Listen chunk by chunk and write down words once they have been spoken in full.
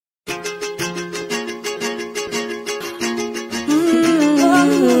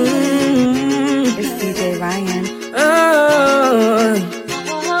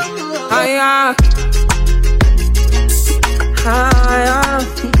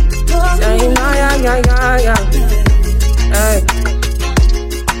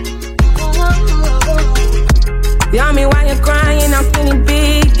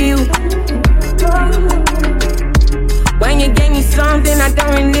I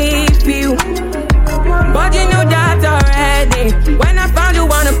don't really feel. But you knew that already. When I found you,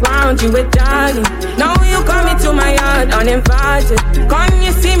 wanna ground you with Johnny. Now you come into my yard uninvited. Come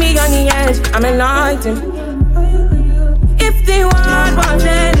you see me on the edge, I'm enlightened. If the world was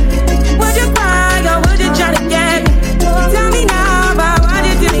in, would you cry or would you try to get me? Tell me now about what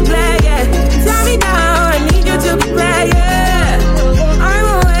you do me clear, yeah. Tell me now, I need you to be clear, yeah. I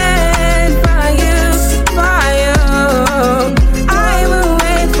will wait for you, for you. I will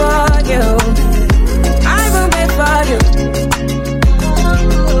wait for you. I will wait for you.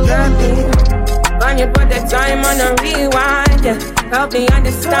 When you put the time on the rewind, yeah. Help me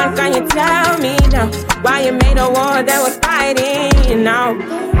understand, can you tell me now why you made a war that was fighting now?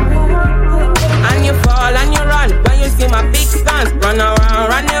 And you fall and you run when you see my big stance. Run around,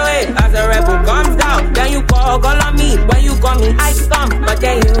 run away as a rebel comes down. Then you call on me when you call me I come, but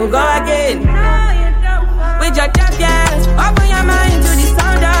then you go again. With your champions, open your mind to the